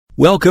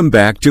Welcome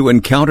back to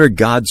Encounter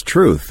God's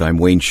Truth. I'm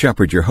Wayne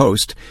Shepherd, your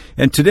host,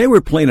 and today we're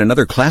playing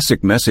another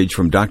classic message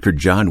from Dr.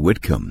 John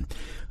Whitcomb.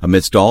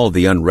 Amidst all of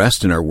the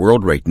unrest in our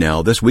world right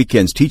now, this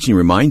weekend's teaching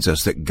reminds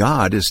us that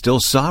God is still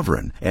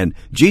sovereign, and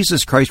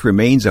Jesus Christ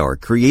remains our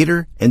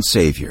Creator and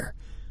Savior.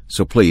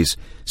 So please,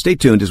 stay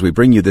tuned as we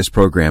bring you this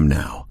program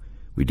now.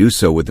 We do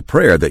so with the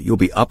prayer that you'll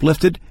be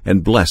uplifted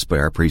and blessed by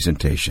our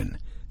presentation.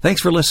 Thanks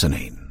for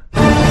listening.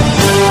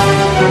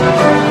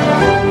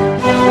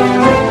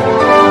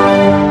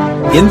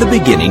 In the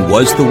beginning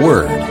was the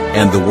Word,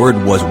 and the Word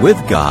was with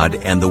God,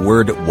 and the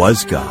Word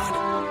was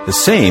God. The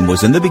same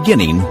was in the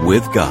beginning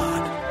with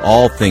God.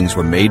 All things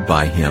were made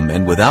by Him,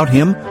 and without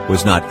Him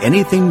was not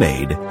anything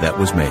made that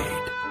was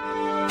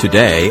made.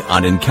 Today,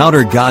 on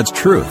Encounter God's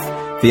Truth,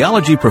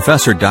 theology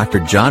professor Dr.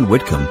 John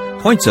Whitcomb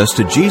points us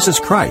to Jesus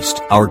Christ,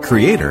 our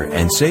Creator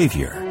and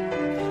Savior.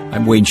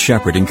 I'm Wayne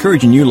Shepherd,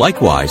 encouraging you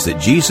likewise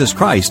that Jesus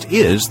Christ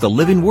is the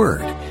living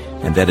Word,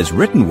 and that His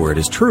written Word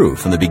is true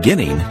from the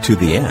beginning to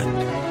the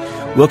end.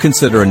 We'll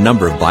consider a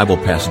number of Bible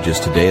passages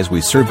today as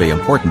we survey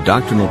important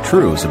doctrinal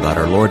truths about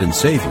our Lord and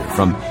Savior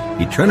from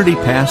eternity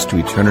past to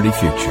eternity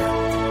future.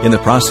 In the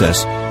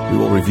process, we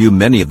will review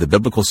many of the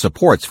biblical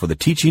supports for the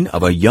teaching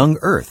of a young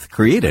earth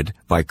created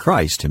by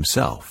Christ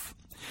Himself.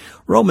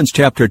 Romans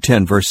chapter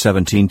 10, verse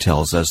 17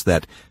 tells us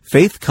that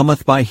faith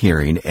cometh by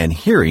hearing, and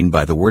hearing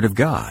by the Word of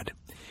God.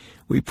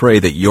 We pray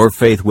that your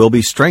faith will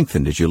be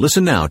strengthened as you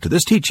listen now to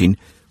this teaching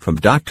from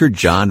Dr.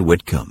 John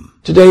Whitcomb.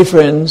 Today,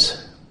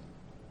 friends,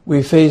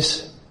 we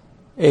face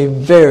a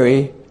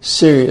very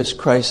serious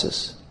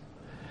crisis.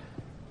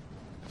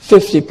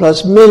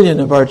 50+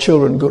 million of our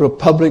children go to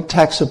public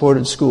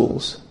tax-supported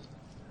schools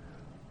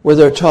where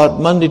they're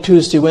taught Monday,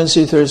 Tuesday,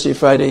 Wednesday, Thursday,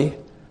 Friday,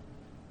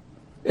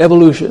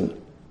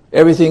 evolution.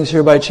 Everything's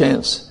here by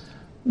chance.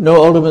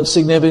 No ultimate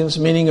significance,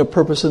 meaning, or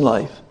purpose in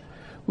life.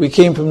 We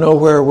came from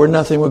nowhere, we're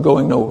nothing, we're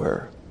going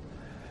nowhere.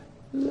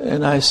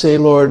 And I say,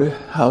 Lord,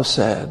 how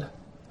sad,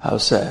 how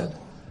sad.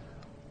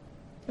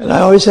 And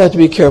I always have to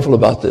be careful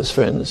about this,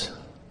 friends.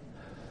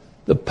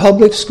 The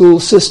public school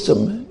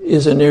system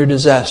is a near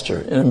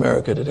disaster in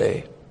America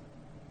today.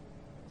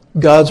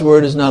 God's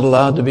Word is not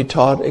allowed to be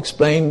taught,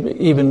 explained,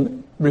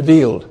 even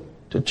revealed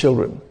to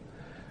children.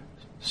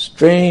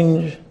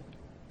 Strange,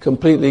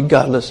 completely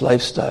godless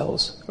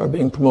lifestyles are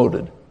being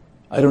promoted.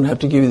 I don't have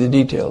to give you the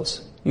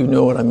details. You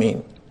know what I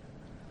mean.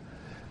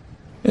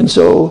 And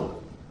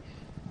so,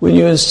 when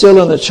you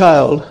instill in a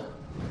child,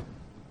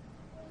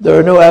 there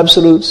are no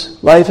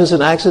absolutes. Life is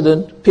an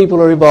accident.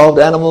 People are evolved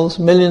animals.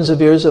 Millions of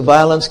years of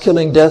violence,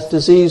 killing, death,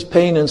 disease,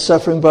 pain, and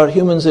suffering brought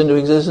humans into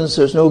existence.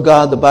 There's no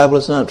God. The Bible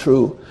is not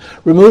true.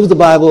 Remove the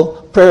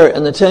Bible, prayer,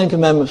 and the 10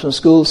 Commandments from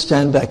school.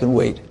 Stand back and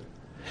wait.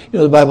 You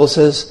know, the Bible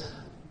says,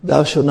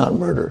 thou shalt not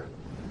murder.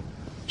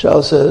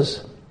 Child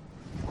says,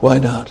 why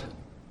not?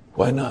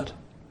 Why not?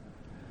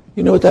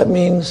 You know what that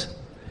means?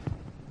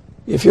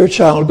 If your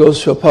child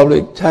goes to a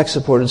public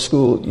tax-supported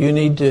school, you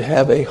need to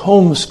have a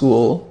home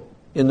school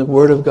in the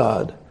Word of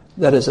God.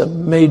 That is a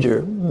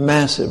major,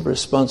 massive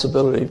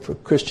responsibility for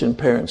Christian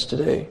parents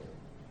today.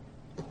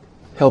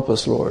 Help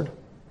us, Lord.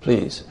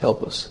 Please,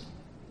 help us.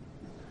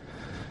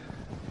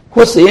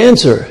 What's the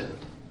answer?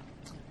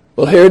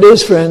 Well, here it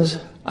is, friends.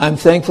 I'm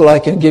thankful I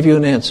can give you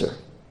an answer.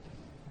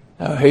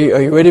 Now, are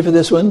you ready for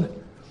this one?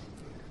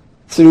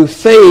 Through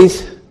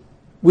faith,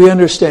 we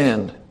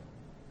understand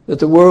that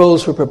the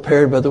worlds were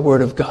prepared by the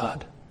Word of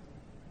God,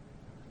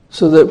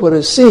 so that what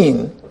is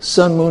seen,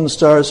 sun, moon,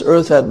 stars,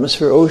 earth,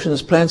 atmosphere,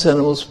 oceans, plants,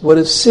 animals, what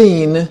is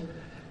seen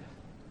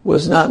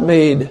was not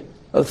made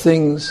of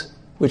things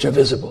which are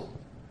visible.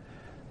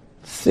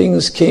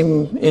 Things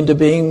came into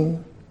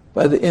being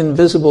by the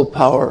invisible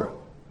power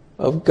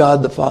of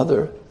God the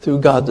Father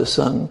through God the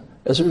Son,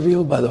 as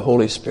revealed by the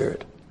Holy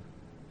Spirit.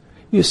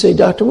 You say,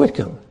 Dr.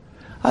 Whitcomb,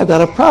 I've got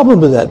a problem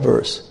with that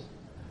verse.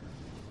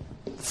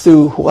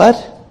 Through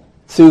what?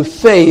 Through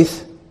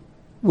faith,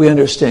 we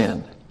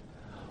understand.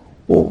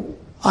 Well,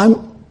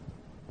 I'm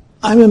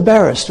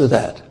embarrassed with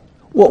that.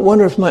 What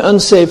wonder if my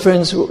unsaved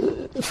friend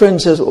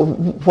says,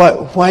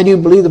 why do you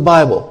believe the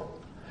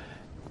Bible?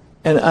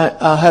 And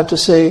I'll have to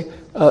say,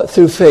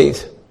 through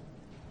faith.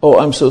 Oh,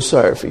 I'm so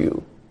sorry for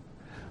you.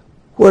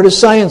 Where does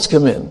science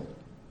come in?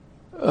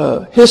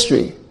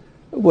 History.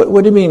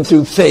 What do you mean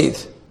through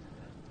faith?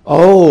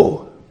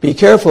 Oh, be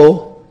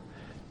careful.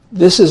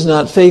 This is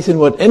not faith in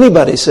what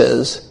anybody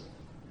says.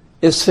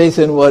 It's faith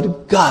in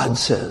what God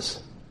says.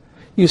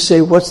 You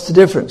say, what's the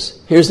difference?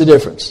 Here's the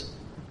difference.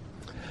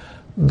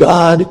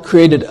 God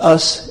created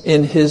us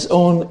in His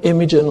own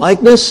image and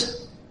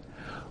likeness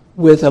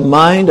with a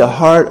mind, a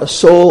heart, a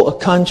soul, a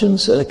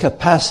conscience, and a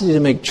capacity to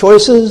make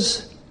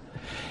choices.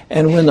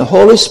 And when the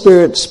Holy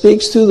Spirit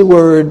speaks through the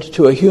Word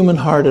to a human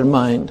heart and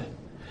mind,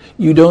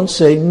 you don't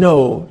say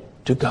no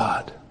to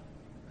God.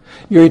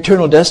 Your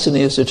eternal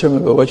destiny is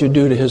determined by what you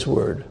do to His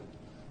Word.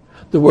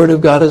 The Word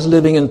of God is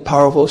living and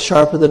powerful,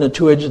 sharper than a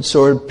two-edged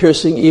sword,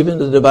 piercing even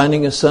to the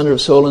dividing asunder of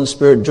soul and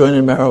spirit, joint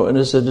and marrow, and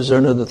is a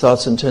discerner of the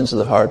thoughts and intents of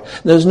the heart.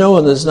 There's no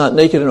one that's not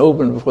naked and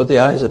open before the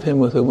eyes of Him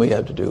with whom we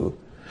have to do.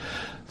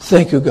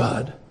 Thank you,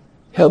 God.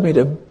 help me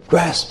to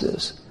grasp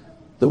this.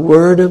 The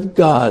Word of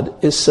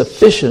God is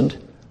sufficient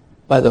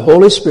by the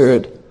Holy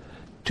Spirit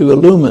to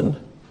illumine,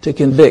 to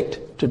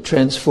convict, to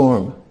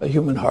transform a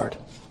human heart.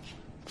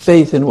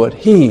 Faith in what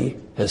He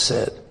has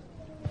said.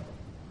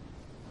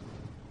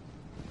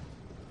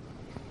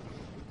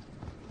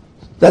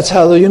 That's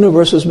how the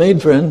universe was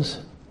made, friends.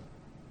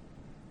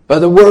 By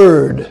the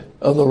word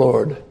of the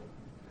Lord.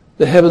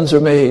 The heavens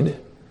are made,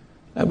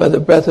 and by the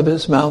breath of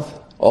His mouth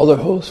all their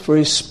hosts. For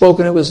He spoke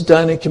and it was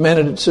done, He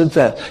commanded it stood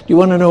fast. Do you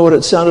want to know what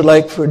it sounded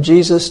like for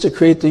Jesus to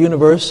create the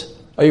universe?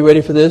 Are you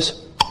ready for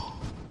this?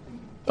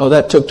 Oh,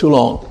 that took too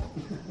long.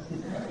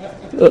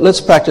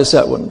 Let's practice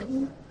that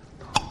one.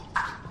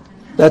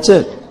 That's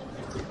it.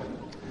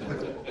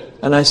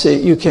 And I say,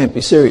 you can't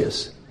be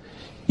serious.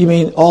 You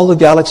mean all the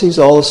galaxies,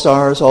 all the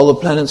stars, all the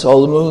planets,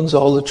 all the moons,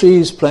 all the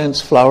trees,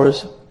 plants,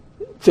 flowers,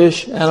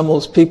 fish,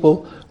 animals,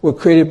 people were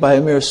created by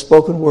a mere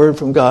spoken word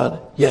from God?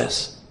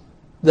 Yes.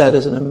 That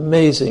is an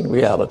amazing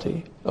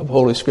reality of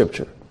Holy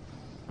Scripture.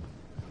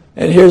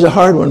 And here's a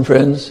hard one,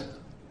 friends.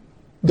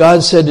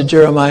 God said to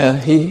Jeremiah,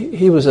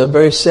 he was a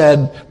very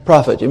sad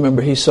prophet. You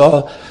remember, he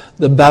saw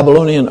the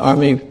Babylonian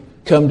army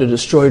come to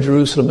destroy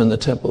Jerusalem and the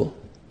temple.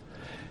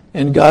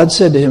 And God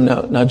said to him,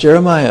 now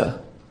Jeremiah,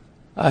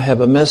 I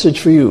have a message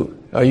for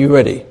you. Are you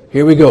ready?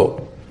 Here we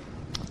go.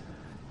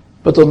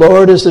 But the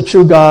Lord is the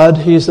true God.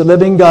 He's the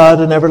living God,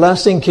 an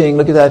everlasting King.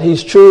 Look at that.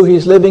 He's true,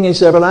 He's living,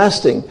 He's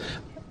everlasting.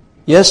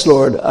 Yes,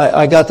 Lord,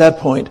 I got that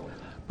point.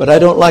 But I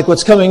don't like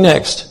what's coming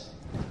next.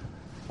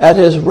 At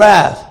His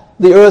wrath,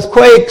 the earth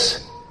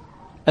quakes,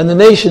 and the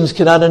nations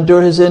cannot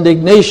endure His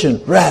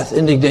indignation. Wrath,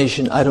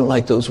 indignation. I don't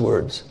like those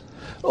words.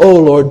 Oh,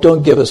 Lord,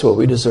 don't give us what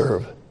we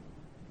deserve.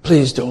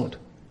 Please don't.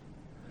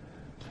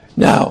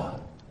 Now,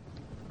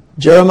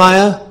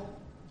 Jeremiah,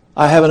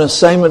 I have an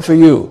assignment for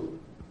you.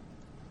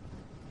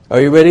 Are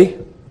you ready?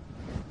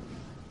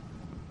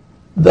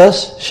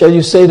 Thus shall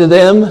you say to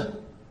them,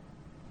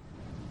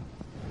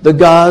 the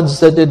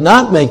gods that did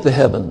not make the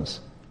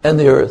heavens and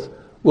the earth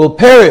will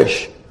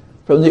perish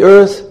from the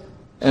earth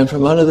and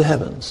from under the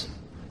heavens.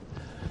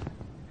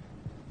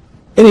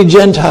 Any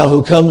Gentile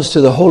who comes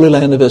to the Holy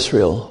Land of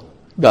Israel,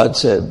 God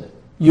said,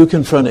 you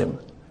confront him.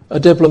 A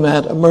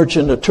diplomat, a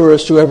merchant, a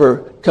tourist, whoever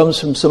comes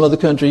from some other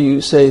country,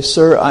 you say,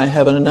 sir, I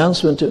have an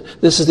announcement to...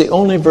 This is the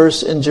only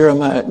verse in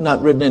Jeremiah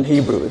not written in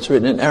Hebrew. It's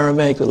written in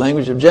Aramaic, the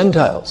language of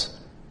Gentiles.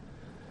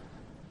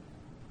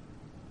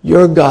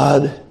 Your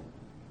God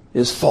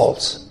is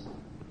false.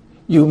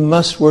 You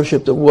must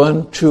worship the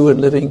one true and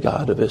living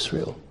God of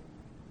Israel.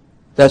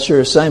 That's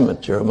your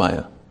assignment,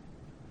 Jeremiah.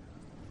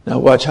 Now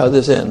watch how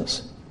this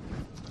ends.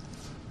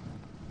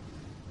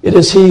 It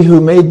is He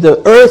who made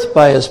the earth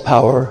by His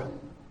power.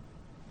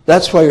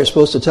 That's why you're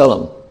supposed to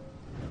tell Him.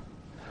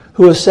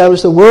 Who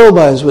established the world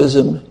by His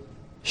wisdom.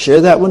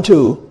 Share that one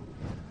too.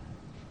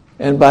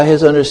 And by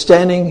His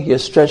understanding, He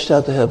has stretched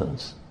out the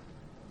heavens.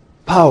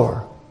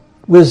 Power,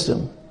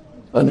 wisdom,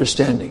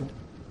 understanding.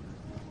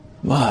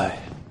 My,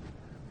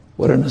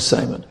 what an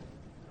assignment.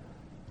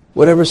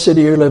 Whatever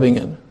city you're living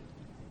in.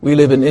 We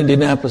live in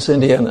Indianapolis,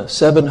 Indiana.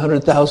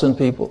 700,000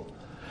 people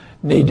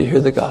need to hear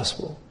the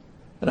gospel.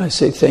 And I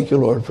say, thank you,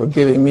 Lord, for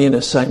giving me an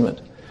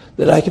assignment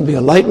that I can be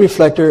a light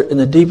reflector in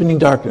the deepening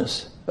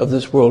darkness of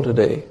this world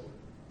today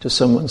to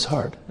someone's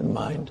heart and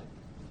mind.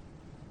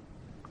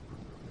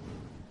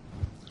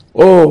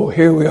 Oh,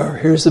 here we are.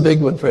 Here's the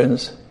big one,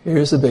 friends.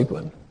 Here's the big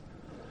one.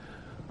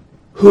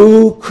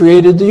 Who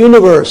created the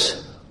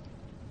universe?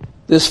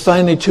 This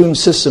finely tuned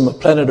system of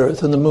planet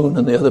Earth and the moon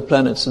and the other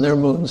planets and their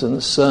moons and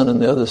the sun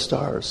and the other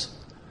stars.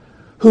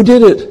 Who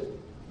did it?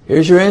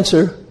 Here's your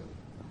answer.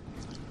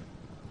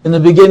 In the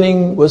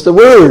beginning was the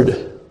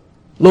Word,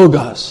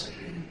 Logos.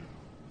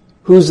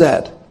 Who's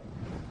that?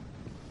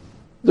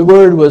 The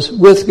Word was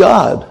with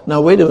God.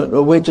 Now wait a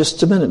minute. Wait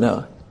just a minute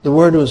now. The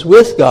Word was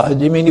with God.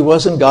 Do you mean He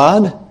wasn't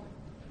God?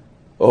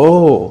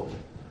 Oh,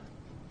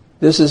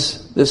 this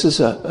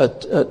is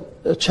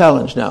a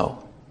challenge now.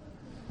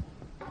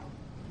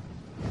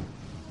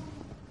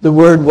 The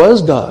Word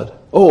was God.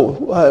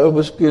 Oh, I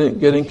was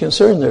getting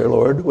concerned there,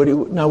 Lord.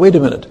 Now wait a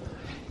minute.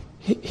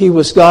 He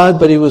was God,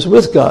 but He was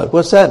with God.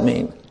 What's that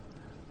mean?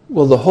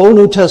 Well, the whole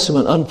New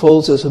Testament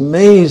unfolds this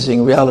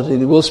amazing reality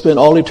that we'll spend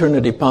all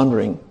eternity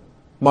pondering,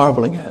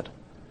 marveling at.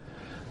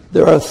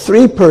 There are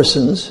three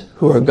persons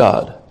who are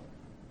God,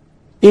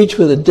 each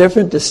with a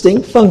different,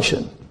 distinct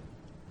function.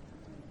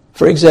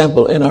 For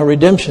example, in our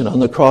redemption on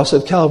the cross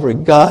of Calvary,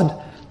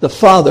 God the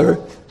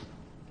Father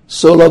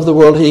so loved the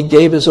world He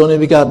gave His only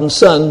begotten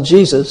Son,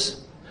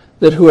 Jesus,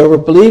 that whoever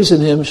believes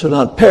in Him shall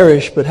not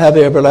perish but have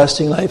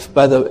everlasting life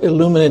by the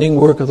illuminating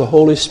work of the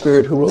Holy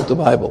Spirit who wrote the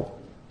Bible.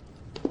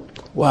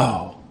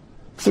 Wow.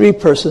 Three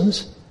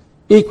persons,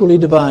 equally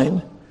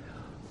divine.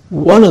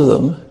 One of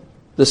them,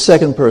 the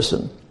second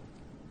person,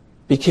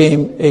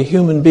 became a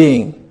human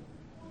being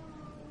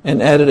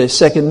and added a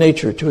second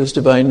nature to His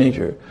divine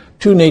nature.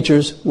 Two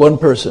natures, one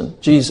person,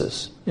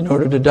 Jesus, in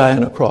order to die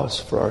on a cross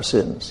for our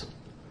sins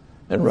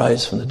and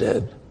rise from the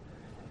dead.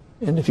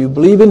 And if you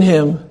believe in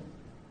Him,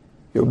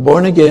 You're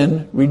born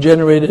again,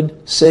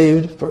 regenerated,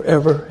 saved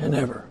forever and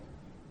ever,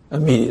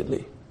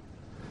 immediately.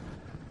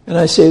 And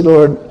I say,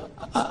 Lord,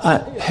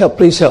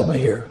 please help me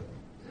here.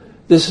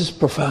 This is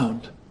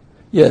profound.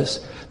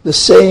 Yes, the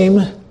same,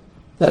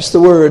 that's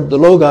the Word, the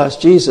Logos,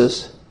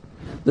 Jesus,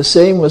 the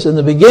same was in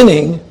the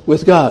beginning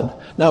with God.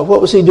 Now,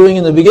 what was he doing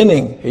in the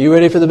beginning? Are you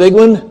ready for the big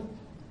one?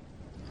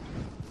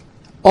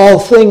 All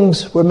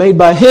things were made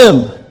by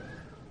him.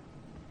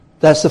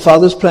 That's the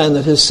Father's plan,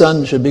 that his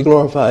Son should be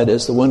glorified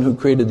as the one who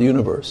created the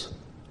universe.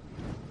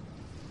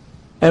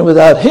 And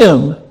without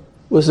him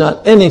was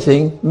not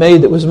anything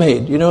made that was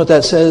made. You know what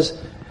that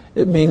says?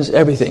 It means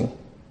everything.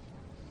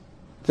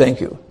 Thank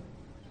you.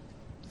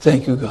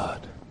 Thank you,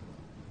 God.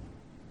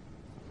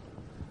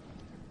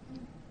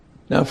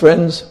 Now,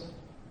 friends,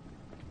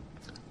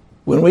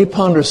 when we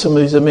ponder some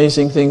of these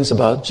amazing things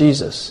about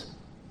Jesus,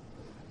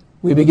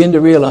 we begin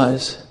to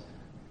realize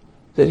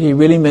that he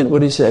really meant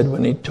what he said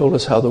when he told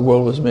us how the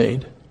world was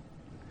made.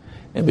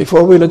 And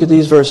before we look at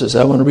these verses,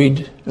 I want to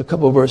read a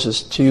couple of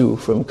verses to you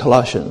from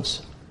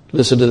Colossians.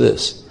 Listen to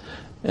this.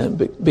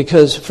 And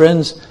because,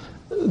 friends,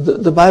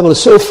 the Bible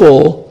is so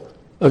full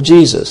of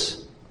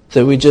Jesus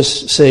that we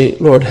just say,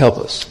 Lord, help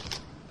us.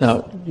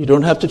 Now, you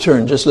don't have to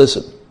turn, just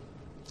listen.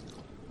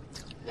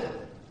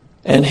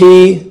 And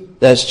he,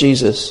 that's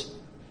Jesus,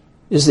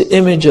 is the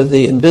image of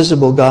the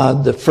invisible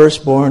God, the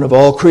firstborn of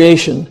all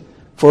creation.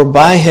 For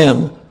by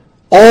him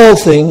all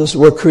things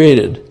were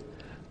created,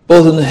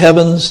 both in the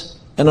heavens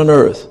and on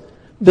earth,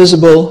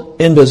 visible,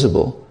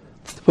 invisible,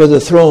 whether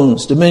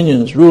thrones,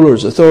 dominions,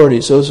 rulers,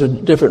 authorities. Those are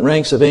different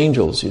ranks of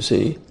angels, you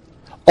see.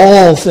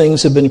 All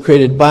things have been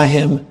created by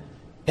him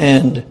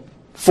and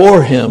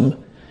for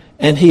him,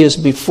 and he is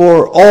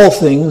before all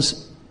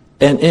things,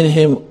 and in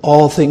him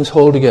all things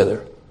hold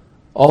together.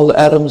 All the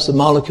atoms, the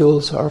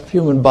molecules, our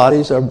human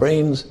bodies, our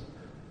brains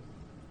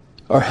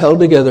are held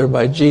together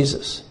by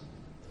Jesus.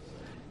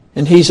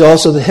 And he's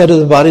also the head of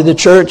the body, the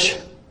church.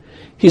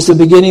 He's the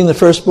beginning, the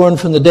firstborn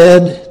from the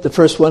dead, the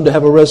first one to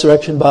have a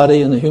resurrection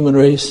body in the human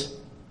race,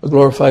 a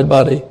glorified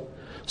body,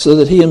 so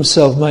that he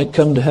himself might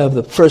come to have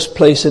the first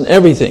place in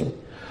everything.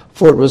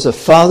 For it was the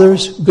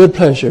Father's good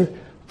pleasure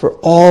for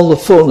all the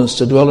fullness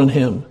to dwell in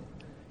him,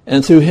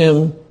 and through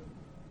him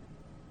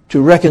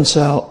to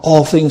reconcile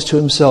all things to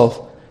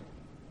himself,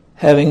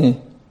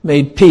 having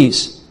made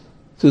peace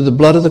through the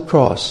blood of the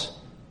cross,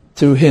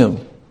 through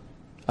him.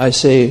 I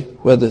say,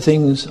 whether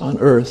things on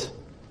earth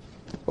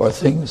or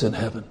things in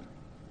heaven.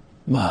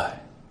 My.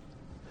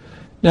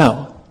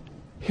 Now,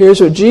 here's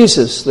what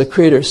Jesus, the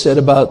Creator, said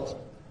about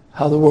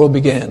how the world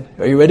began.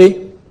 Are you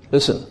ready?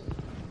 Listen.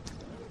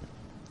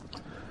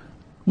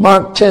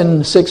 Mark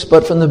 10:6,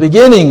 but from the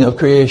beginning of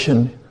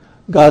creation,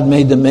 God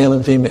made them male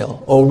and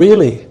female. Oh,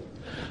 really?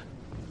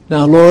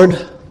 Now,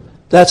 Lord,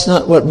 that's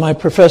not what my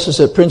professors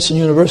at Princeton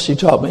University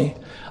taught me.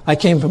 I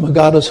came from a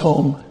godless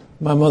home.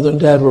 My mother and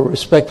dad were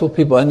respectful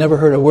people. I never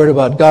heard a word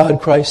about God,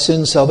 Christ,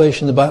 sin,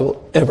 salvation, the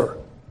Bible, ever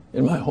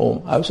in my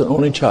home. I was an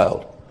only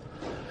child.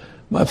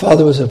 My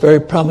father was a very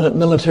prominent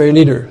military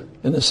leader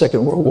in the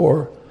Second World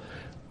War.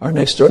 Our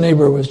next door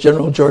neighbor was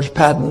General George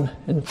Patton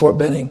in Fort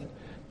Benning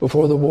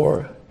before the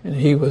war, and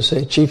he was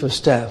a chief of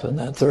staff in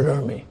that Third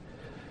Army.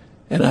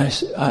 And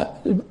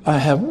I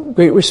have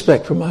great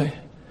respect for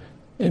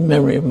in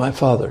memory of my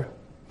father.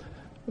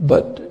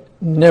 But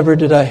never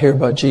did I hear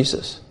about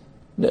Jesus.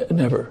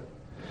 Never.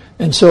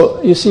 And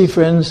so, you see,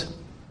 friends,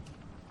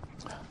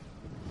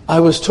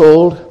 I was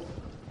told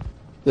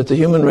that the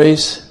human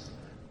race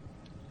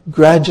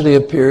gradually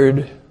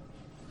appeared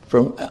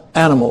from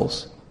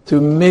animals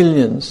through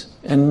millions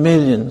and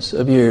millions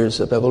of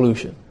years of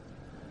evolution.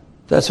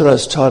 That's what I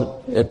was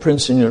taught at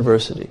Princeton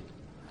University.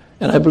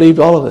 And I believed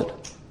all of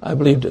it. I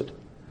believed it.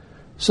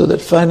 So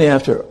that finally,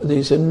 after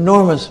these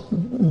enormous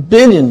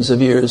billions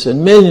of years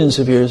and millions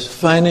of years,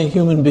 finally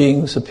human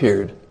beings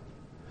appeared.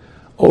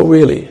 Oh,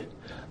 really?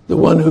 The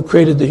one who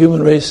created the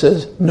human race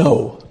says,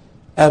 no,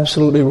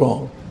 absolutely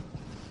wrong.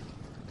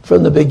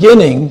 From the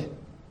beginning,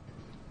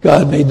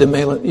 God made the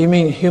male. You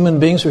mean human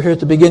beings were here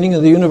at the beginning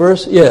of the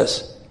universe?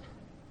 Yes.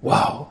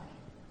 Wow.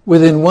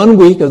 Within 1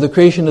 week of the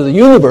creation of the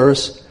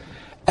universe,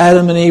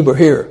 Adam and Eve were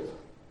here,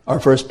 our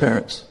first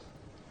parents.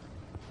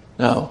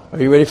 Now,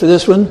 are you ready for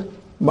this one?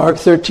 Mark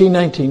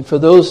 13:19. For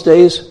those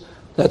days,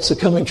 that's the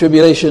coming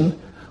tribulation,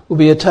 will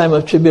be a time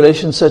of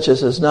tribulation such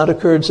as has not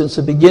occurred since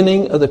the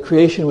beginning of the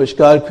creation which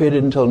God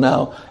created until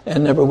now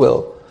and never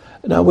will.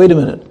 Now, wait a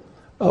minute.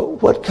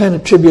 What kind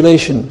of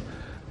tribulation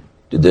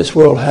did this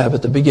world have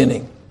at the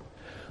beginning?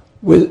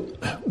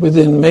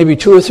 Within maybe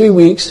 2 or 3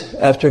 weeks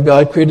after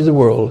God created the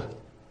world,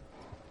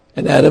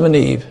 and Adam and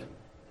Eve,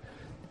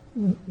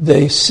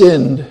 they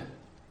sinned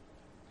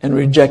and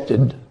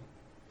rejected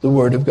the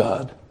Word of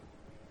God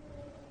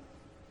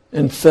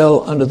and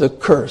fell under the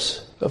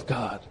curse of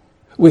God.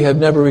 We have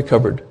never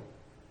recovered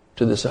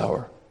to this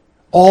hour.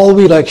 All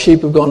we like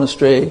sheep have gone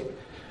astray.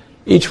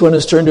 Each one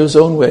has turned to his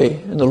own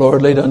way, and the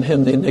Lord laid on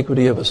him the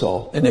iniquity of us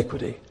all.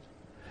 Iniquity.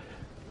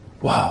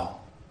 Wow.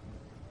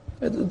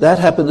 That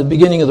happened at the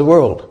beginning of the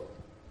world.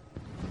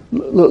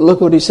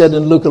 Look what he said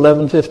in Luke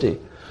 11:50.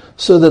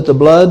 so that the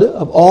blood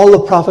of all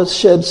the prophets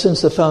shed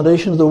since the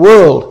foundation of the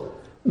world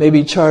may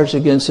be charged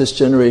against this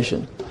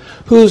generation.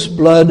 Whose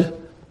blood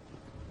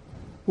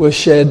was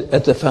shed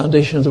at the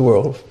foundation of the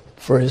world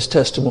for his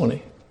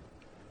testimony?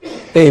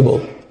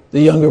 Abel, the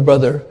younger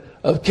brother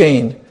of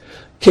Cain.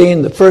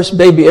 Cain, the first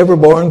baby ever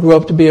born, grew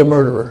up to be a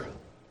murderer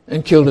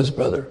and killed his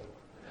brother.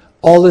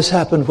 All this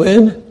happened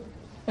when?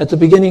 At the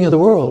beginning of the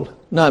world,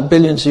 not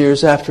billions of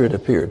years after it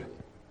appeared.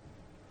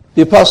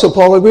 The Apostle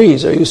Paul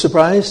agrees. Are you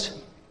surprised?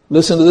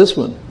 Listen to this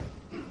one.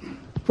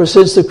 For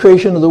since the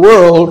creation of the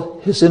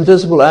world, his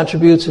invisible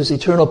attributes, his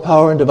eternal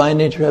power and divine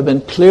nature have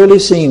been clearly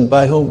seen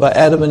by whom? By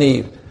Adam and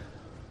Eve.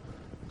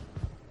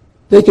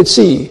 They could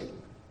see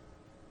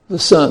the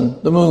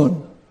sun, the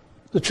moon,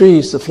 the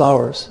trees, the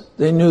flowers.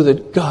 They knew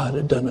that God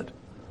had done it.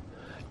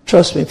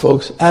 Trust me,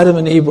 folks, Adam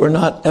and Eve were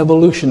not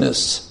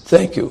evolutionists.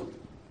 Thank you.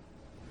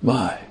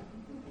 My.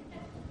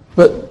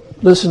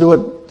 But listen to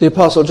what the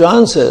Apostle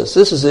John says.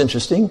 This is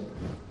interesting.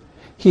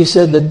 He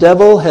said the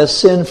devil has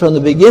sinned from the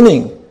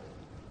beginning.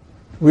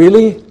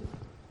 Really?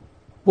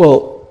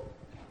 Well,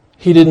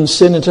 he didn't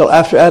sin until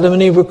after Adam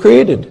and Eve were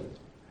created.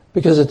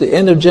 Because at the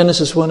end of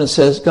Genesis 1 it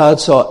says, God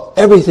saw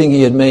everything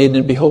he had made,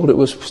 and behold, it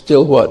was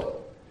still what?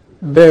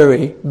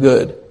 Very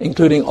good,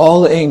 including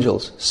all the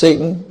angels.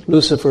 Satan,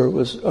 Lucifer,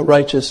 was a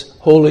righteous,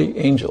 holy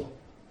angel.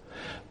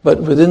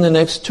 But within the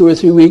next 2 or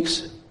 3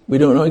 weeks, we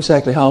don't know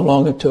exactly how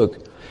long it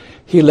took,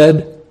 he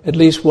led at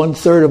least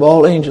 1/3 of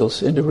all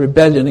angels into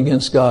rebellion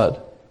against God.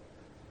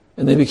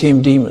 And they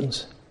became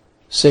demons,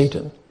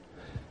 Satan.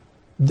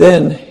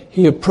 Then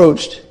he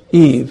approached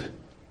Eve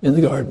in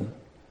the garden.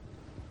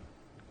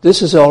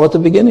 This is all at the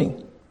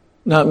beginning,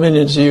 not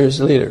millions of years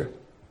later.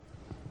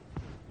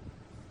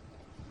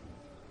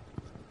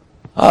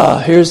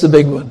 Here's the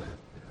big one.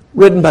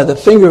 Written by the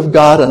finger of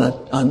God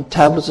on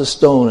tablets of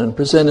stone and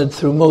presented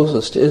through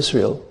Moses to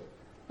Israel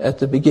at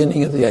the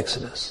beginning of the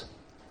Exodus.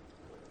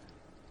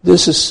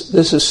 This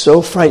is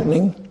so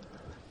frightening,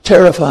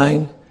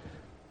 terrifying.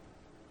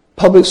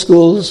 Public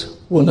schools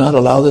will not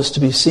allow this to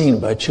be seen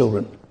by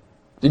children.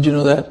 Did you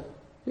know that?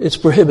 It's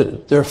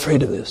prohibited. They're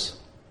afraid of this.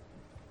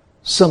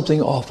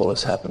 Something awful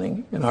is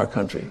happening in our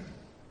country.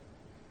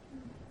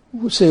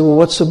 We say, well,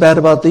 what's so bad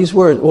about these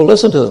words? Well,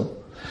 listen to them.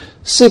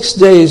 6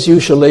 days you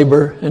shall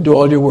labor and do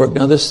all your work.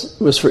 Now, this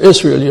was for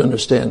Israel, you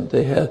understand.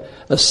 They had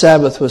a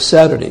Sabbath was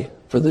Saturday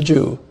for the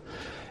Jew.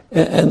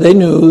 And they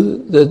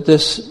knew that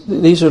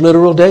these are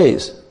literal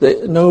days.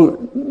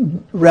 No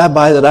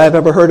rabbi that I've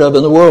ever heard of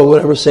in the world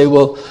would ever say,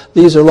 well,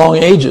 these are long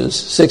ages,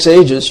 6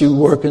 ages, you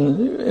work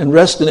and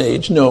rest an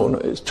age. No,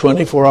 it's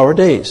 24-hour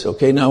days.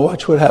 Okay, now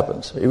watch what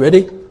happens. Are you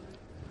ready?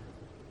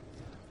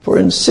 For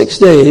in 6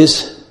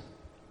 days,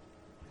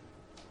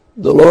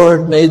 the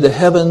Lord made the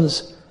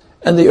heavens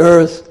and the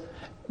earth,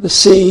 the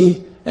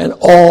sea, and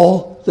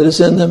all that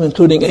is in them,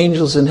 including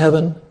angels in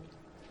heaven,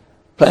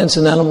 plants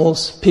and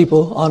animals,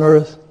 people on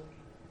earth,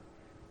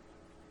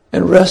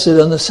 and rested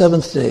on the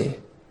seventh day.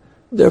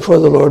 Therefore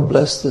the Lord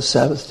blessed the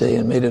Sabbath day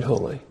and made it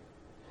holy.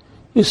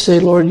 You say,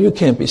 Lord, you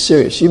can't be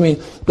serious. You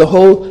mean the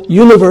whole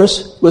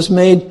universe was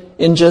made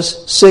in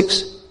just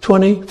 6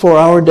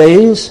 24-hour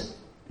days?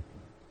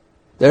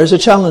 There's a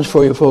challenge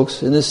for you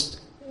folks in this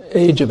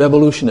age of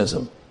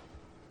evolutionism.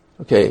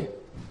 Okay,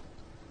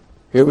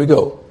 here we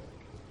go.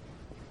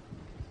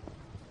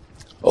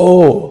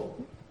 Oh,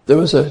 there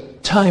was a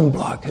time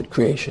block at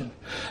creation.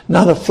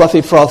 Not a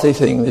fluffy, frothy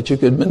thing that you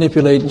could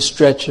manipulate and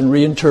stretch and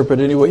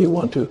reinterpret any way you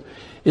want to.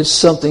 It's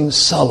something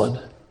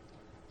solid,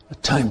 a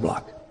time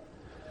block.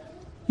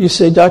 You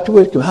say, Dr.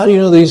 Whitcomb, how do you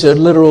know these are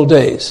literal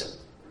days?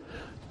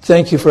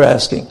 Thank you for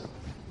asking.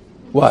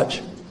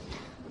 Watch.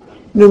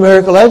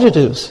 Numerical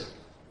adjectives.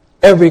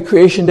 Every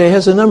creation day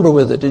has a number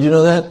with it. Did you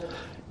know that?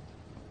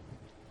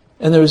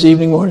 And there was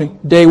evening, morning.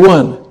 Day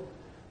 1,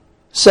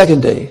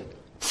 second day,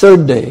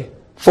 third day,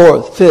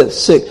 fourth, fifth,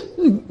 sixth.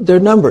 They're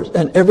numbers.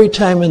 And every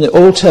time in the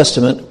Old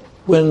Testament,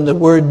 when the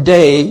word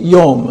day,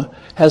 yom,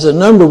 has a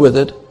number with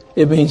it,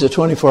 it means a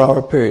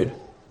 24-hour period.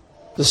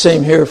 The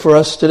same here for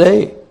us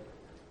today.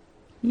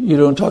 You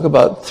don't talk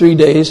about 3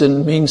 days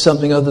and mean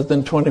something other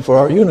than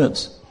 24-hour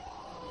units.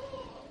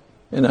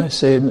 And I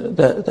say,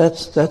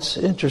 that's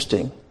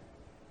interesting.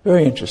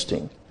 Very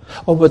interesting.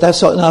 Oh, but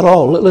that's not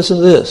all. Listen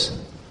to this.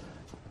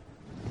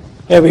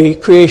 Every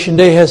creation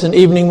day has an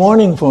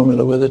evening-morning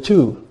formula with it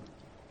too.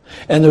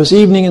 And there was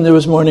evening and there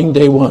was morning,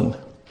 day 1. And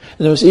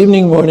there was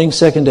evening, morning,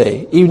 second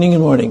day. Evening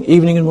and morning,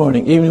 evening and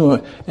morning, evening and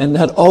morning. And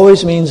that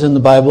always means in the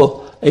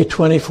Bible a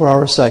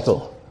 24-hour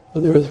cycle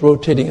with the earth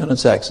rotating on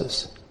its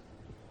axis.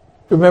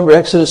 Remember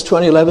Exodus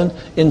 20:11?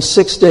 In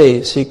 6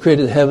 days he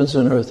created the heavens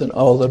and earth and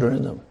all that are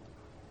in them.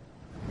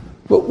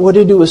 But what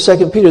did he do with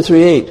 2 Peter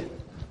 3:8?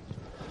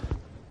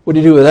 What do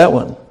you do with that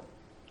one?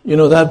 You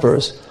know that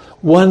verse.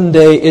 1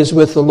 day is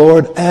with the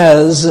Lord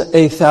as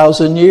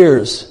 1,000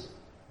 years.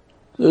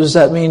 Does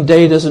that mean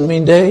day doesn't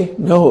mean day?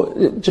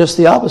 No, just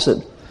the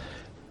opposite.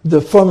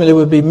 The formula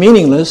would be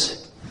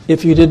meaningless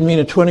if you didn't mean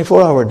a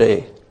 24-hour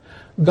day.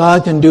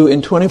 God can do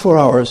in 24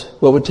 hours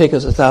what would take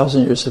us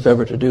 1,000 years if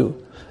ever to do.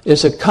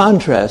 It's a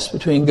contrast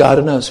between God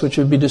and us, which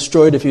would be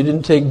destroyed if you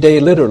didn't take day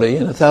literally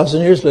and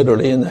 1,000 years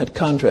literally in that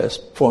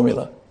contrast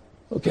formula.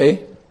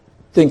 Okay?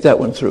 Think that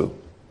one through.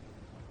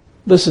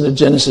 Listen to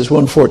Genesis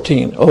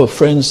 1:14. Oh,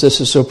 friends,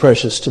 this is so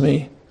precious to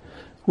me.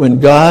 When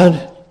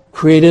God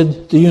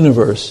created the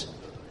universe,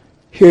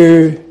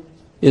 here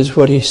is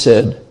what he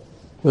said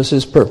was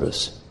his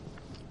purpose.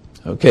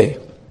 Okay.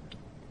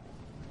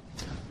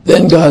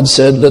 Then God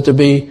said, let there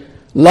be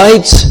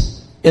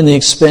lights in the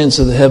expanse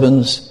of the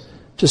heavens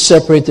to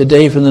separate the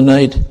day from the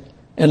night,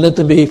 and let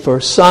them be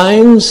for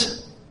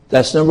signs.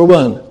 That's number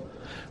one.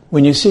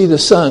 When you see the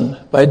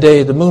sun by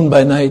day, the moon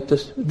by night,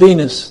 the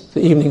Venus, the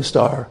evening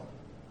star,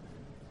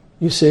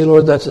 you say,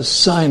 Lord, that's a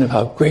sign of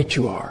how great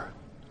you are.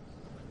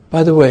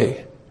 By the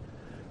way,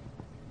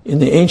 in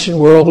the ancient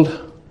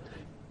world,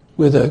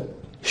 with a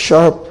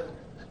sharp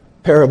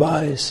pair of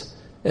eyes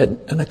and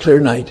a clear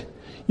night,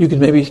 you could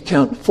maybe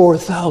count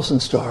 4,000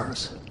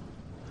 stars.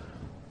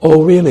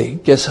 Oh, really?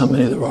 Guess how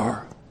many there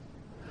are?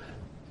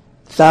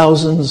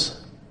 Thousands,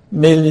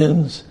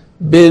 millions,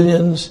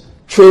 billions,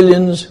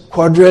 trillions,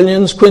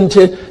 quadrillions,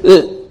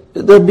 quintillions.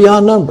 They're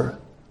beyond number.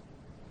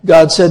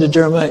 God said to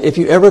Jeremiah, if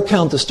you ever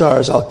count the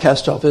stars, I'll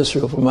cast off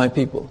Israel from my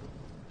people.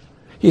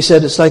 He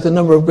said it's like the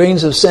number of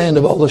grains of sand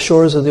of all the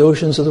shores of the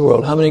oceans of the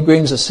world. How many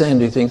grains of sand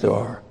do you think there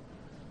are?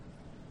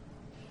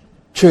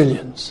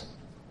 Trillions.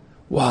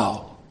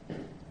 Wow.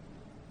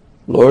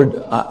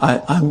 Lord,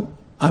 I'm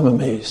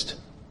amazed.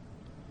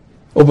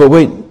 Oh, but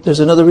wait, there's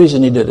another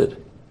reason he did it.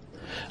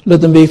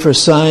 Let them be for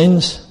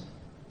signs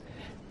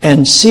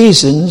and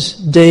seasons,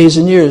 days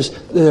and years.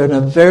 They're in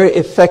a very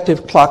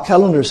effective clock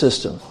calendar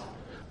system,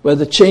 where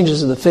the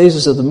changes of the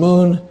phases of the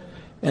moon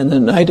and the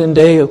night and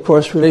day, of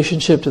course,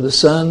 relationship to the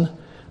sun.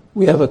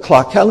 We have a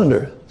clock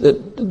calendar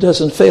that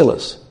doesn't fail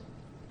us.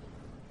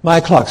 My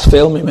clocks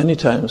fail me many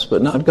times,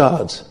 but not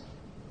God's.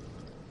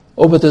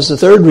 Oh, but there's a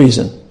third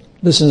reason.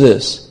 Listen to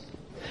this.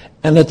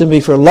 And let them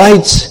be for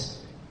lights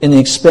in the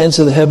expanse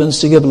of the heavens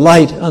to give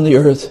light on the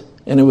earth.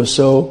 And it was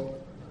so.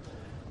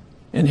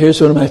 And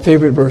here's one of my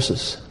favorite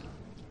verses.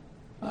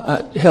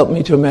 Help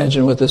me to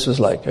imagine what this was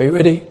like. Are you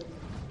ready?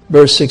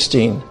 Verse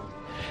 16.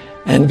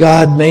 And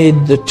God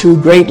made the two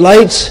great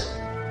lights.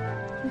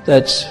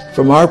 That's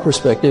from our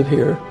perspective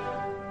here.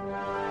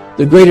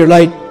 The greater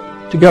light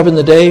to govern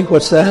the day.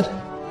 What's that?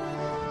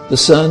 The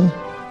sun.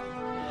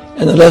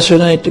 And the lesser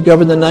light to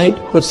govern the night.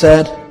 What's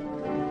that?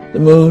 The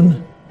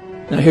moon.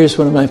 Now here's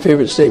one of my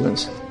favorite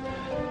statements.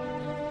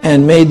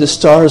 And made the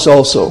stars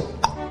also.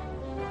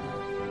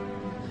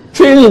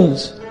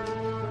 Trillions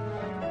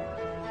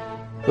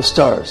of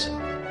stars.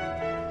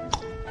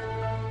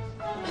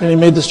 And he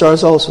made the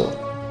stars also.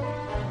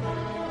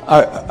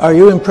 Are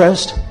you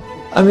impressed?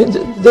 I mean,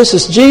 this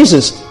is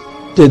Jesus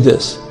did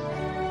this.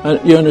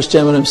 You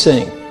understand what I'm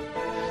saying?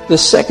 The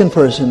second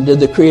person did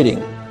the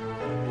creating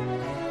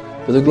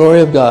for the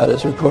glory of God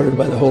as recorded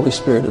by the Holy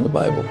Spirit in the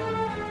Bible.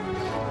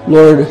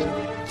 Lord,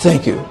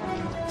 thank you.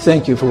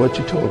 Thank you for what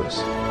you told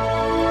us.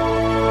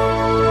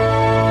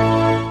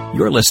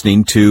 You're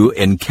listening to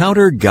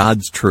Encounter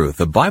God's Truth,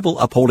 a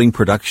Bible-upholding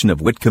production of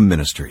Whitcomb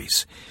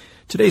Ministries.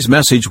 Today's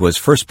message was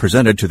first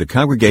presented to the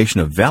congregation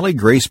of Valley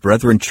Grace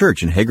Brethren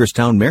Church in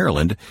Hagerstown,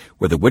 Maryland,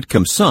 where the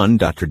Whitcomb son,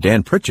 Dr.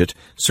 Dan Pritchett,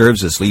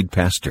 serves as lead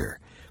pastor.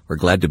 We're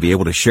glad to be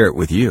able to share it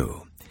with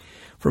you.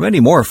 For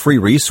many more free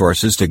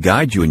resources to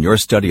guide you in your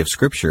study of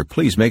Scripture,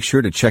 please make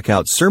sure to check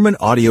out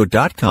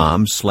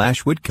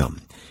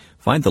sermonaudio.com/Whitcomb.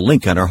 Find the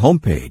link on our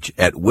homepage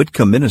at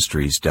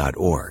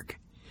whitcombministries.org.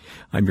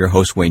 I'm your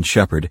host, Wayne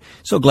Shepherd.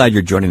 So glad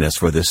you're joining us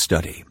for this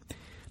study.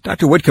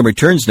 Dr. Whitcomb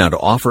returns now to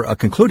offer a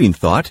concluding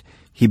thought.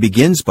 He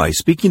begins by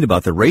speaking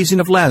about the raising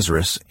of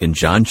Lazarus in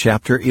John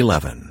chapter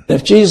 11.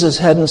 If Jesus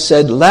hadn't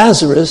said,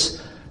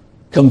 Lazarus,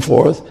 come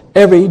forth,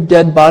 every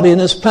dead body on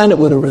this planet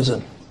would have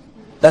risen.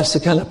 That's the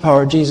kind of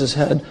power Jesus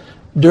had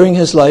during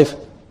his life,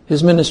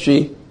 his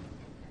ministry,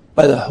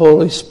 by the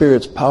Holy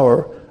Spirit's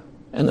power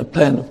and the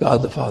plan of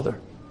God the Father.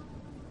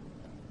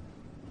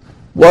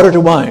 Water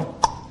to wine.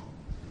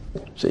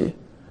 See?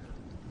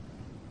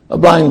 A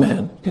blind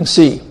man can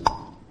see.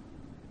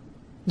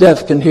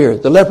 Deaf can hear.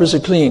 The lepers are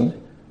clean.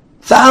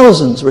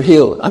 Thousands were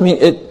healed. I mean,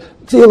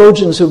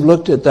 theologians who've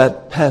looked at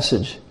that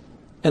passage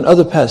and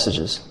other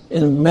passages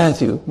in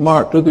Matthew,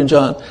 Mark, Luke, and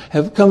John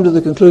have come to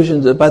the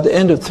conclusion that by the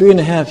end of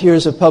 3.5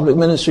 years of public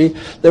ministry,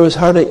 there was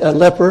hardly a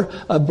leper,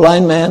 a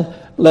blind man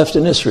left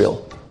in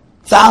Israel.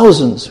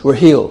 Thousands were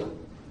healed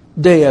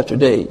day after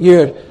day,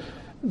 year.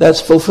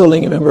 That's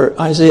fulfilling, remember,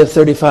 Isaiah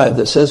 35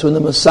 that says when the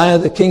Messiah,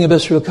 the King of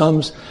Israel,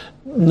 comes,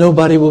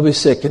 nobody will be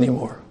sick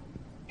anymore.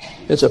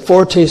 It's a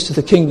foretaste of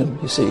the kingdom,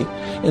 you see.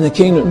 In the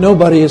kingdom,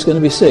 nobody is going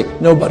to be sick.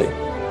 Nobody.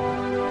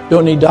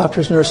 Don't need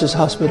doctors, nurses,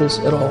 hospitals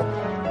at all.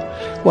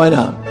 Why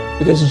not?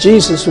 Because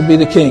Jesus will be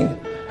the king.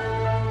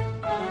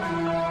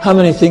 How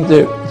many think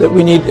that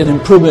we need an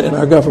improvement in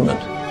our government?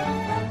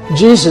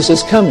 Jesus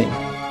is coming.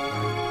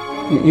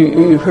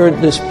 You've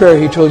heard this prayer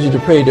he told you to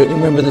pray. Don't you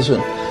remember this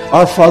one?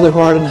 Our Father who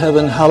art in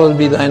heaven, hallowed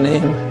be thy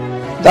name.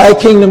 Thy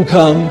kingdom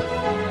come.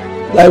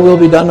 Thy will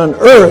be done on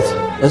earth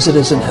as it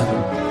is in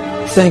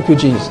heaven. Thank you,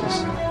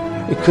 Jesus.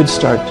 It could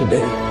start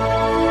today.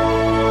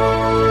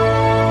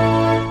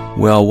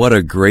 Well, what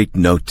a great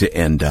note to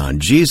end on.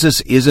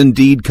 Jesus is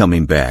indeed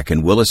coming back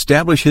and will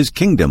establish his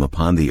kingdom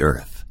upon the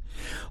earth.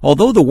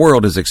 Although the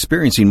world is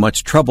experiencing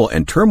much trouble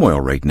and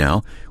turmoil right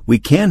now, we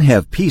can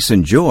have peace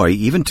and joy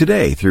even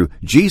today through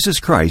Jesus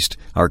Christ,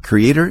 our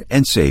Creator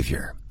and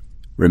Savior.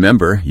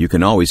 Remember, you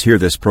can always hear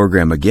this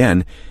program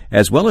again,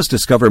 as well as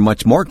discover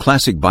much more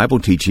classic Bible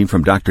teaching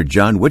from Dr.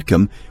 John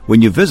Whitcomb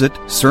when you visit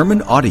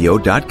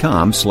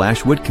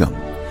sermonaudio.com/Whitcomb.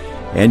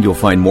 And you'll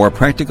find more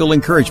practical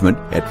encouragement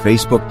at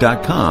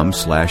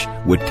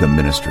facebook.com/Whitcomb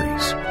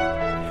Ministries.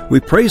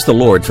 We praise the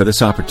Lord for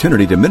this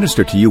opportunity to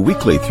minister to you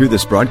weekly through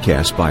this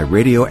broadcast by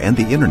radio and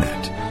the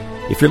internet.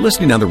 If you're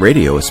listening on the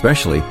radio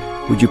especially,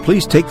 would you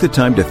please take the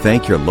time to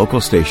thank your local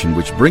station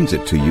which brings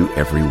it to you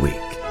every week.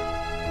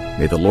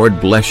 May the Lord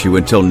bless you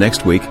until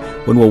next week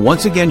when we'll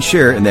once again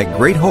share in that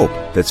great hope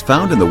that's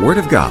found in the Word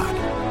of God.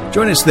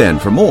 Join us then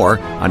for more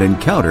on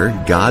Encounter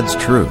God's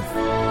Truth.